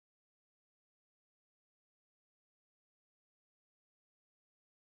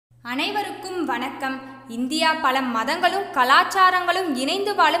அனைவருக்கும் வணக்கம். இந்தியா பல மதங்களும் கலாச்சாரங்களும்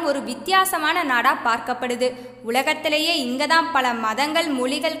இணைந்து வாழும் ஒரு வித்தியாசமான நாடா பார்க்கப்படுது. உலகத்திலேயே இங்கதான் பல மதங்கள்,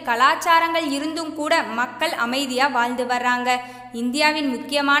 மொழிகள், கலாச்சாரங்கள் இருந்தும் கூட மக்கள் அமைதியா வாழ்ந்து வர்றாங்க. இந்தியாவின்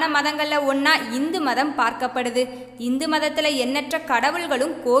முக்கியமான மதங்கள்ல ஒன்னா இந்து மதம் பார்க்கப்படுது. இந்து மதத்துல எண்ணற்ற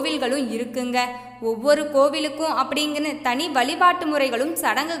கடவுள்களும் கோவில்களும் இருக்குங்க. ஒவ்வொரு கோவிலுக்கும் அப்படிங்கன்னு தனி வழிபாட்டு முறைகளும்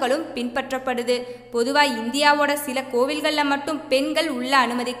சடங்குகளும் பின்பற்றப்படுது. பொதுவா இந்தியாவோட சில கோவில்கள்ல மட்டும் பெண்கள் உள்ள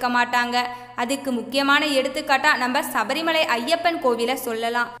அனுமதிக்க மாட்டாங்க. அதுக்கு முக்கியமான எடுத்துக்காட்டா நம்ம சபரிமலை ஐயப்பன் கோவிலை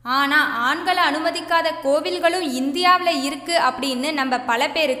சொல்லலாம். ஆனா ஆண்களை அனுமதிக்காத கோவில்களும் இந்தியாவில் இருக்கு அப்படின்னு நம்ம பல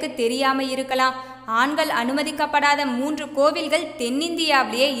பேருக்கு தெரியாம இருக்கலாம். ஆண்கள் அனுமதிக்கப்படாத 3 கோவில்கள்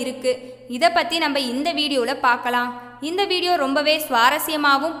தென்னிந்தியாவிலேயே இருக்கு. இதை பத்தி நம்ம இந்த வீடியோல பார்க்கலாம். இந்த வீடியோ ரொம்பவே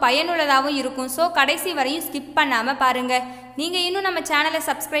சுவாரஸ்யமாகவும் பயனுள்ளதாகவும் இருக்கும். ஸோ கடைசி வரையும் ஸ்கிப் பண்ணாம பாருங்க. நீங்க இன்னும் நம்ம சேனலை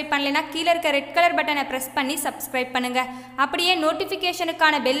சப்ஸ்கிரைப் பண்ணலைன்னா கீழே இருக்க ரெட் கலர் பட்டனை பிரஸ் பண்ணி சப்ஸ்கிரைப் பண்ணுங்க. அப்படியே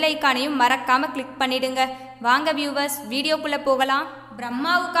நோட்டிஃபிகேஷனுக்கான பெல் ஐக்கானையும் மறக்காம கிளிக் பண்ணிடுங்க. வாங்க வியூவர்ஸ், வீடியோக்குள்ள போகலாம்.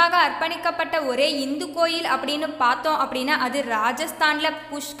 பிரம்மாவுக்காக அர்ப்பணிக்கப்பட்ட ஒரே இந்து கோயில் அப்படின்னு பார்த்தோம் அப்படின்னா அது ராஜஸ்தான்ல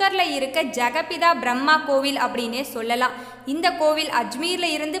புஷ்கர்ல இருக்க ஜெகபிதா பிரம்மா கோவில் அப்படின்னே சொல்லலாம். இந்த கோவில் அஜ்மீர்ல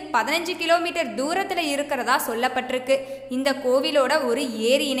இருந்து 15 கிலோமீட்டர் தூரத்துல இருக்கிறதா சொல்லப்பட்டிருக்கு. இந்த கோவிலோட ஒரு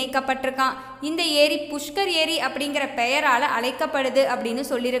ஏரி இணைக்கப்பட்டிருக்கான். இந்த ஏரி புஷ்கர் ஏரி அப்படிங்கிற பெயரால அழைக்கப்படுது அப்படின்னு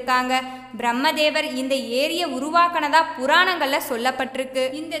சொல்லியிருக்காங்க. பிரம்மதேவர் இந்த ஏரியை உருவாக்கினதா புராணங்கள்ல சொல்லப்பட்டிருக்கு.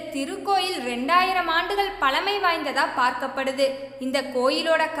 இந்த திருக்கோயில் 2000 ஆண்டுகள் பழமை வாய்ந்ததா பார்க்கப்படுது. இந்த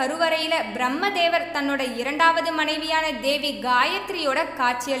கோயிலோட கருவறையில பிரம்மதேவர் தன்னோட 2வது மனைவியான தேவி காயத்ரியோட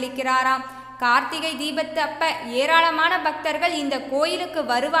காட்சியளிக்கிறாராம். கார்த்திகை தீபத்து அப்ப ஏராளமான பக்தர்கள் இந்த கோயிலுக்கு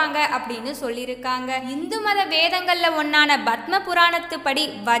வருவாங்க அப்படின்னு சொல்லியிருக்காங்க. இந்து மத வேதங்கள்ல ஒன்னான பத்ம புராணத்துப்படி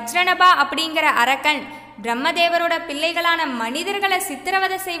வஜ்ரணபா அப்படிங்கிற அரக்கன் பிரம்மதேவரோட பிள்ளைகளான மனிதர்களை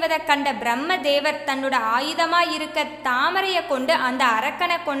சித்திரவதை செய்வதை கண்ட பிரம்மதேவர் தன்னோட ஆயுதமா இருக்க தாமரையை கொண்டு அந்த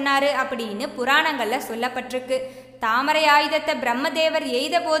அரக்கனை கொன்னாரு அப்படின்னு புராணங்கள்ல சொல்லப்பட்டிருக்கு. தாமரை ஆயுதத்தை பிரம்மதேவர்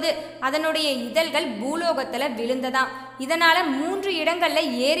எய்த போது அதனுடைய இதழ்கள் பூலோகத்துல விழுந்ததாம். இதனால 3 இடங்கள்ல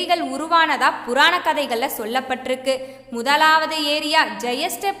ஏரிகள் உருவானதா புராண கதைகள்ல சொல்லப்பட்டிருக்கு. முதலாவது ஏரியா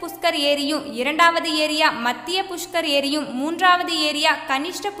ஜெயஸ்ட புஷ்கர் ஏரியும், 2வது ஏரியா மத்திய புஷ்கர் ஏரியும், 3வது ஏரியா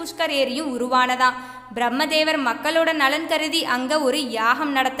கனிஷ்ட புஷ்கர் ஏரியும் உருவானதாம். பிரம்மதேவர் மக்களோட நலன் கருதி அங்க ஒரு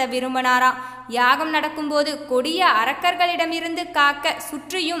யாகம் நடத்த விரும்பினாராம். யாகம் நடக்கும்போது கொடிய அரக்கர்களிடமிருந்து காக்க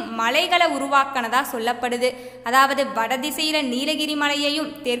சுற்றியும் மலைகளை உருவாக்கினதா சொல்லப்படுது. அதாவது வடதிசையில நீலகிரி மலையையும்,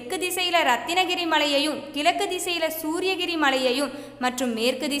 தெற்கு திசையில ரத்தினகிரி மலையையும், கிழக்கு திசையில சூரியகிரி மலையையும் மற்றும்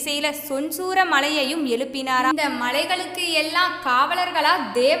மேற்கு திசையில சொன்சூர மலையையும் எழுப்பினாராம். இந்த மலைகளுக்கு எல்லாம் காவலர்களா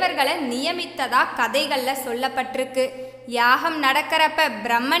தேவர்களை நியமித்ததா கதைகள்ல சொல்லப்பட்டிருக்கு. யாகம் நடக்கிறப்ப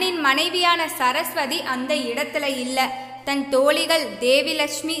பிரம்மனின் மனைவியான சரஸ்வதி அந்த இடத்துல இல்ல. தன் தோழிகள் தேவி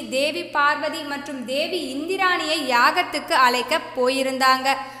லட்சுமி, தேவி பார்வதி மற்றும் தேவி இந்திராணியை யாகத்துக்கு அழைக்க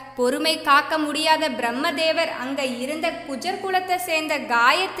போயிருந்தாங்க. பொறுமை காக்க முடியாத பிரம்மதேவர் அங்க இருந்த குஜர் குலத்தை சேர்ந்த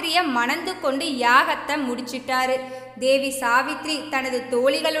காயத்ரிய மணந்து கொண்டு யாகத்தை முடிச்சிட்டாரு. தேவி சாவித்ரி தனது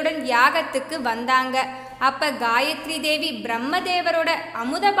தோழிகளுடன் யாகத்துக்கு வந்தாங்க. அப்ப காயத்ரி தேவி பிரம்மதேவரோட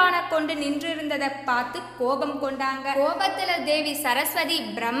அமுதபான கொண்டு நின்றிருந்ததை பார்த்து கோபம் கொண்டாங்க. கோபத்துல தேவி சரஸ்வதி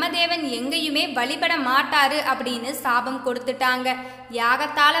பிரம்மதேவன் எங்கேயுமே வழிபட மாட்டாரு அப்படின்னு சாபம் கொடுத்துட்டாங்க.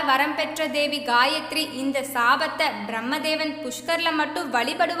 யாகத்தால வரம் பெற்ற தேவி காயத்ரி இந்த சாபத்தை பிரம்மதேவன் புஷ்கர்ல மட்டும்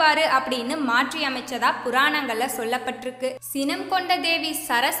வழிபடுவாரு அப்படின்னு மாற்றி அமைச்சதா புராணங்கள்ல சொல்லப்பட்டிருக்கு. சினம் கொண்ட தேவி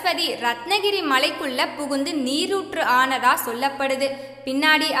சரஸ்வதி ரத்னகிரி மலைக்குள்ள புகுந்து நீரூற்று ஆனதா சொல்லப்படுது.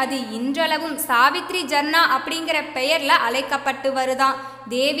 பின்னாடி அது இன்றளவும் சாவித்ரி ஜர்னா அப்படிங்கிற பெயர்ல அழைக்கப்பட்டு வருதான்.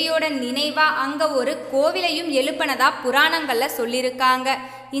 தேவியோட நினைவா அங்க ஒரு கோவிலையும் எழுப்பினதா புராணங்கள்ல சொல்லியிருக்காங்க.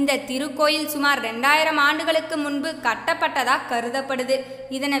 இந்த திருக்கோயில் சுமார் 2000 ஆண்டுகளுக்கு முன்பு கட்டப்பட்டதா கருதப்படுது.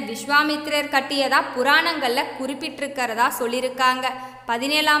 இதனை விஸ்வாமித்திரர் கட்டியதா புராணங்கள்ல குறிப்பிட்டிருக்கிறதா சொல்லியிருக்காங்க.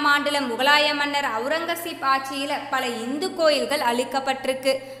 17ஆம் ஆண்டுல முகலாய மன்னர் அவுரங்கசீப் ஆட்சியில பல இந்து கோயில்கள்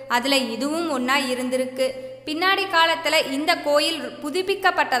அழிக்கப்பட்டிருக்கு. அதுல இதுவும் ஒன்னா இருந்திருக்கு. பின்னாடி காலத்துல இந்த கோயில்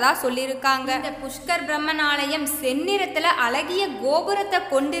புதுப்பிக்கப்பட்டதா சொல்லியிருக்காங்க. இந்த புஷ்கர் பிரம்மன் ஆலயம் செந்நிறத்துல அழகிய கோபுரத்தை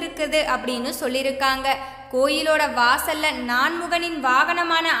கொண்டிருக்குது அப்படின்னு சொல்லியிருக்காங்க. கோயிலோட வாசல்ல நான்முகனின்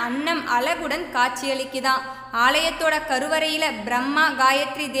வாகனமான அன்னம் அழகுடன் காட்சியளிக்குதான். ஆலயத்தோட கருவறையில பிரம்மா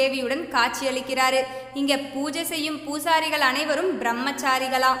காயத்ரி தேவியுடன் காட்சியளிக்கிறாரு. இங்க பூஜை செய்யும் பூசாரிகள் அனைவரும்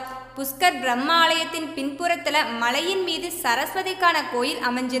பிரம்மச்சாரிகளாம். புஷ்கர் பிரம்மா ஆலயத்தின் பின்புறத்துல மலையின் மீது சரஸ்வதிக்கான கோயில்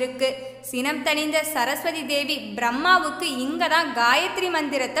அமைஞ்சிருக்கு. சினம் தணிந்த சரஸ்வதி தேவி பிரம்மாவுக்கு இங்கதான் காயத்ரி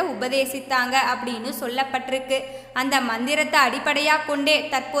மந்திரத்தை உபதேசித்தாங்க அப்படின்னு சொல்லப்பட்டிருக்கு. அந்த மந்திரத்தை அடிப்படையா கொண்டே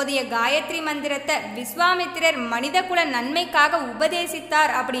தற்போதைய காயத்ரி மந்திரத்தை விஸ்வாமித்திரர் மனிதகுல நன்மைக்காக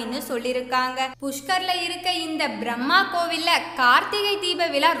உபதேசித்தார் அப்படின்னு சொல்லியிருக்காங்க. புஷ்கர்ல இருக்க இந்த பிரம்மா கோவில்ல கார்த்திகை தீப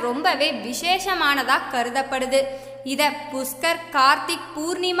விழா ரொம்பவே விசேஷமானதா கருதப்படுது. இத புஷ்கர் கார்த்திக்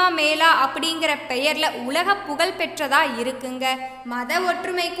பூர்ணிமா மேளா அப்படிங்கிற பெயர்ல உலக புகழ் பெற்றதா இருக்குங்க. மத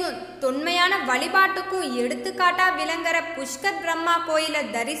ஒற்றுமைக்கும் தொன்மையான வழிபாட்டுக்கும் எடுத்துக்காட்டா விளங்குற புஷ்கர் பிரம்மா கோயிலை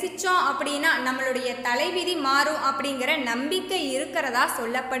தரிசிச்சோம் அப்படின்னா நம்மளுடைய தலைவிதி மாறும் அப்படிங்கிற நம்பிக்கை இருக்கிறதா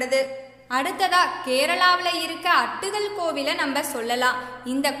சொல்லப்படுது. அடுத்ததா கேரளாவில் இருக்க அட்டுகள் கோவிலை நம்ம சொல்லலாம்.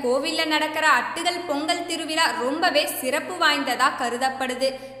 இந்த கோவிலில் நடக்கிற அட்டுகள் பொங்கல் திருவிழா ரொம்பவே சிறப்பு வாய்ந்ததா கருதப்படுது.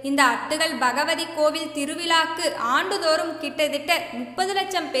 இந்த அட்டுகள் பகவதி கோவில் திருவிழாக்கு ஆண்டுதோறும் கிட்டத்தட்ட 30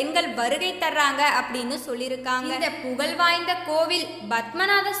 லட்சம் பெண்கள் வருகை தர்றாங்க அப்படின்னு சொல்லியிருக்காங்க. இந்த புகழ் வாய்ந்த கோவில்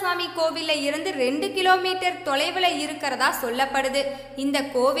பத்மநாத சுவாமி கோவில்ல இருந்து 2 கிலோமீட்டர் தொலைவில் இருக்கிறதா சொல்லப்படுது. இந்த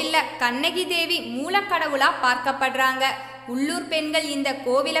கோவில்ல கண்ணகி தேவி மூலக்கடவுளா பார்க்கப்படுறாங்க. உள்ளூர் பெண்கள் இந்த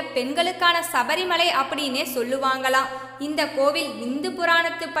கோவிலை பெண்களுக்கான சபரிமலை அப்படின்னே சொல்லுவாங்களாம். இந்த கோவில் இந்து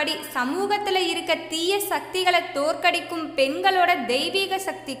புராணத்துப்படி சமூகத்துல இருக்க தீய சக்திகளை தோற்கடிக்கும் பெண்களோட தெய்வீக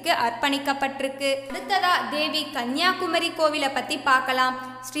சக்திக்கு அர்ப்பணிக்கப்பட்டிருக்கு. அடுத்ததா தேவி கன்னியாகுமரி கோவிலை பத்தி பார்க்கலாம்.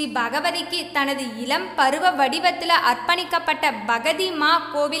 ஸ்ரீ பகவதிக்கு தனது இளம் பருவ வடிவத்துல அர்ப்பணிக்கப்பட்ட பகதி மா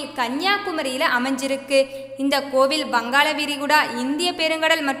கோவில் கன்னியாகுமரியில அமைஞ்சிருக்கு. இந்த கோவில் வங்காள விரிகுடா, இந்திய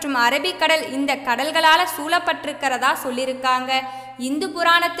பெருங்கடல் மற்றும் அரபிக்கடல் இந்த கடல்களால சூழப்பட்டிருக்கிறதா சொல்லியிருக்காங்க. இந்து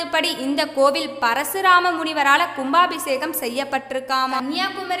புராணத்துப்படி இந்த கோவில் பரசுராம முனிவரால கும்பாபிஷேகம் செய்யப்பட்டிருக்காம.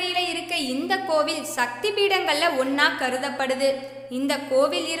 கன்னியாகுமரியில இருக்க இந்த கோவில் சக்தி பீடங்கள்ல ஒன்னா கருதப்படுது. இந்த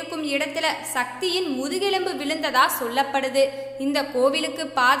கோவில் இருக்கும் இடத்துல சக்தியின் முதுகெலும்பு விழுந்ததா சொல்லப்படுது. இந்த கோவிலுக்கு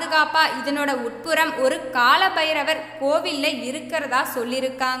பாதுகாப்பா இதனோட உட்புறம் ஒரு கால பைரவர் கோவில்ல இருக்கிறதா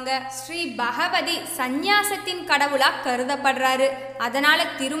சொல்லியிருக்காங்க. ஸ்ரீ பகவதி சந்நியாசத்தின் கடவுளா கருதப்படுறாரு. அதனால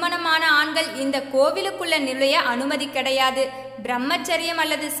திருமணமான ஆண்கள் இந்த கோவிலுக்குள்ள நுழைய அனுமதி கிடையாது. பிரம்மச்சரியம்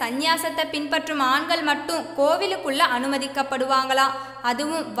அல்லது சந்நியாசத்தை பின்பற்றும் ஆண்கள் மட்டும் கோவிலுக்குள்ள அனுமதிக்கப்படுவாங்களாம்.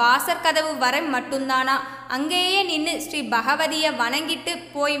 அதுவும் வாசற்கதவு வரை மட்டும்தானா. அங்கேயே நின்று ஸ்ரீ பகவதியை வணங்கிட்டு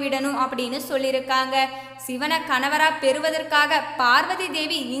போய்விடணும் அப்படின்னு சொல்லியிருக்காங்க. சிவனை கணவரா பெறுவதற்காக பார்வதி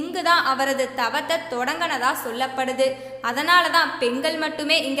தேவி இங்குதான் அவரது தவத்தை தொடங்கினதா சொல்லப்படுது. அதனாலதான் பெண்கள்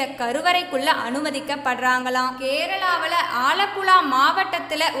மட்டுமே இங்க கருவறைக்குள்ள அனுமதிக்கப்படுறாங்களாம். கேரளாவில் ஆலப்புழா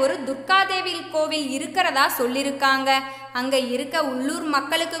மாவட்டத்துல ஒரு துர்காதேவி கோவில் இருக்கிறதா சொல்லியிருக்காங்க. அங்க இருக்க உள்ளூர்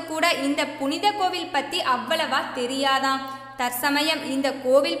மக்களுக்கு கூட இந்த புனித கோவில் பத்தி அவ்வளவா தெரியாதாம். தற்சமயம் இந்த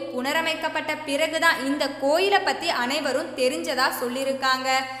கோவில் புனரமைக்கப்பட்ட பிறகுதான் இந்த கோயிலை பத்தி அனைவரும் தெரிஞ்சதா சொல்லியிருக்காங்க.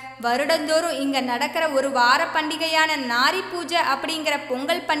 வருடந்தோறும் இங்க நடக்கிற ஒரு வார பண்டிகையான நாரி பூஜை அப்படிங்கிற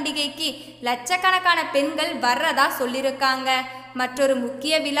பொங்கல் பண்டிகைக்கு லட்சக்கணக்கான பெண்கள் வர்றதா சொல்லியிருக்காங்க. மற்றொரு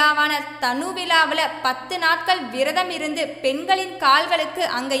முக்கிய விழாவான தனு விழாவில் 10 நாட்கள் விரதம் இருந்து பெண்களின் கால்களுக்கு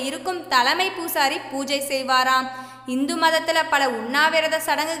அங்க இருக்கும் தலைமை பூசாரி பூஜை செய்வாராம். இந்து மதத்துல பல உண்ணாவிரத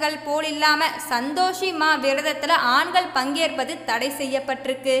சடங்குகள் போல் இல்லாம சந்தோஷி மா விரதத்துல ஆண்கள் பங்கேற்பது தடை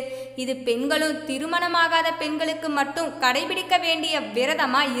செய்யப்பட்டிருக்கு. இது பெண்களும் திருமணமாகாத பெண்களுக்கு மட்டும் கடைபிடிக்க வேண்டிய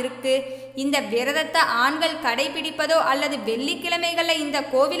விரதமா இருக்கு. இந்த விரதத்தை ஆண்கள் கடைபிடிப்பதோ அல்லது வெள்ளிக்கிழமைகள்ல இந்த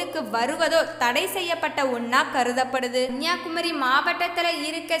கோவிலுக்கு வருவதோ தடை செய்யப்பட்ட ஒன்னா கருதப்படுது. கன்னியாகுமரி மாவட்டத்துல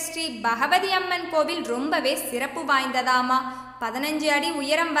இருக்க ஸ்ரீ பகவதி அம்மன் கோவில் ரொம்பவே சிறப்பு வாய்ந்ததாமா. 15 அடி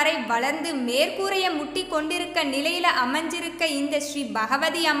உயரம் வரை வளர்ந்து மேற்கூரையை முட்டி கொண்டிருக்க நிலையில அமைஞ்சிருக்க இந்த ஸ்ரீ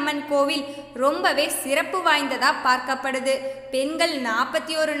பகவதி அம்மன் கோவில் ரொம்பவே சிறப்பு வாய்ந்ததா பார்க்கப்படுது. பெண்கள்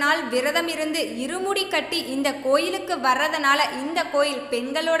 41 நாள் விரதம் இருந்து இருமுடி கட்டி இந்த கோயிலுக்கு வர்றதுனால இந்த கோயில்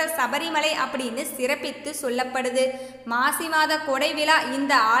பெண்களோட சபரிமலை அப்படின்னு சிறப்பித்து சொல்லப்படுது. மாசி மாத கொடை விழா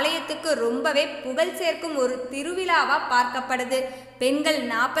இந்த ஆலயத்துக்கு ரொம்பவே புகழ் சேர்க்கும் ஒரு திருவிழாவா பார்க்கப்படுது. பெண்கள்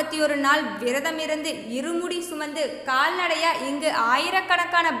 41 நாள் விரதம் இருந்து இருமுடி சுமந்து கால்நடையா இங்கு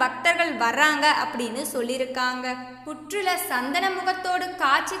ஆயிரக்கணக்கான பக்தர்கள் வர்றாங்க அப்படின்னு சொல்லியிருக்காங்க. புற்றுல சந்தன முகத்தோடு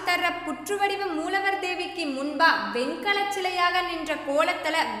காட்சி தர்ற புற்று வடிவ மூலவர் தேவிக்கு முன்பா வெண்கல சிலையாக நின்ற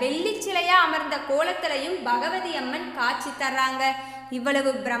கோலத்துல வெள்ளி சிலையா அமர்ந்த கோலத்திலையும் பகவதி அம்மன் காட்சி தர்றாங்க.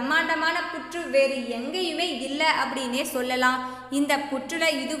 இவ்வளவு பிரம்மாண்டமான புற்று வேறு எங்கேயுமே இல்லை அப்படின்னே சொல்லலாம். இந்த புற்றுல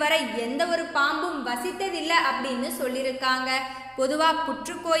இதுவரை எந்த ஒரு பாம்பும் வசித்ததில்லை அப்படின்னு சொல்லியிருக்காங்க. பொதுவாக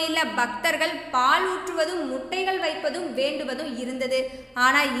புற்றுக்கோயில்ல பக்தர்கள் பால் ஊற்றுவதும் முட்டைகள் வைப்பதும் வேண்டுவதும் இருந்தது.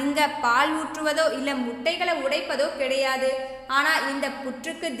 ஆனால் இங்க பால் ஊற்றுவதோ இல்லை முட்டைகளை உடைப்பதோ கிடையாது. ஆனால் இந்த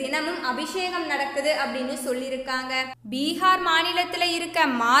புற்றுக்கு தினமும் அபிஷேகம் நடக்குது அப்படின்னு சொல்லியிருக்காங்க. பீகார் மாநிலத்தில் இருக்க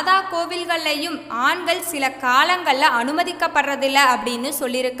மாதா கோவில்கள்லையும் ஆண்கள் சில காலங்களில் அனுமதிக்கப்படுறதில்லை அப்படின்னு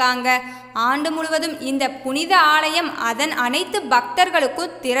சொல்லியிருக்காங்க. ஆண்டு முழுவதும் இந்த புனித ஆலயம் அதன் அனைத்து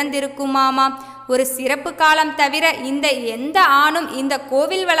பக்தர்களுக்கும் திறந்திருக்குமாமாம். ஒரு சிறப்பு காலம் தவிர இந்த எந்த ஆணும் இந்த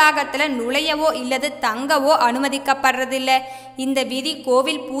கோவில் வளாகத்தில் நுழையவோ இல்லது தங்கவோ அனுமதிக்கப்படுறதில்லை. இந்த விதி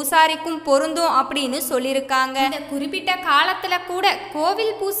கோவில் பூசாரிக்கும் பொருந்தும் அப்படின்னு சொல்லியிருக்காங்க. இந்த குறிப்பிட்ட காலத்துல கூட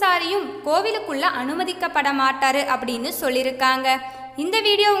கோவில் பூசாரியும் கோவிலுக்குள்ள அனுமதிக்கப்பட மாட்டாரு அப்படின்னு சொல்லியிருக்காங்க. இந்த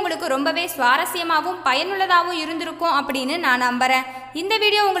வீடியோ உங்களுக்கு ரொம்பவே சுவாரஸ்யமாகவும் பயனுள்ளதாகவும் இருந்திருக்கும் அப்படின்னு நான் நம்புகிறேன். இந்த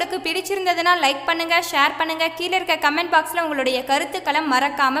வீடியோ உங்களுக்கு பிடிச்சிருந்ததுன்னா லைக் பண்ணுங்கள், ஷேர் பண்ணுங்கள், கீழே இருக்க கமெண்ட் பாக்ஸில் உங்களுடைய கருத்துக்களை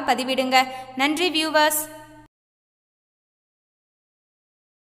மறக்காமல் பதிவிடுங்க. நன்றி வியூவர்ஸ்.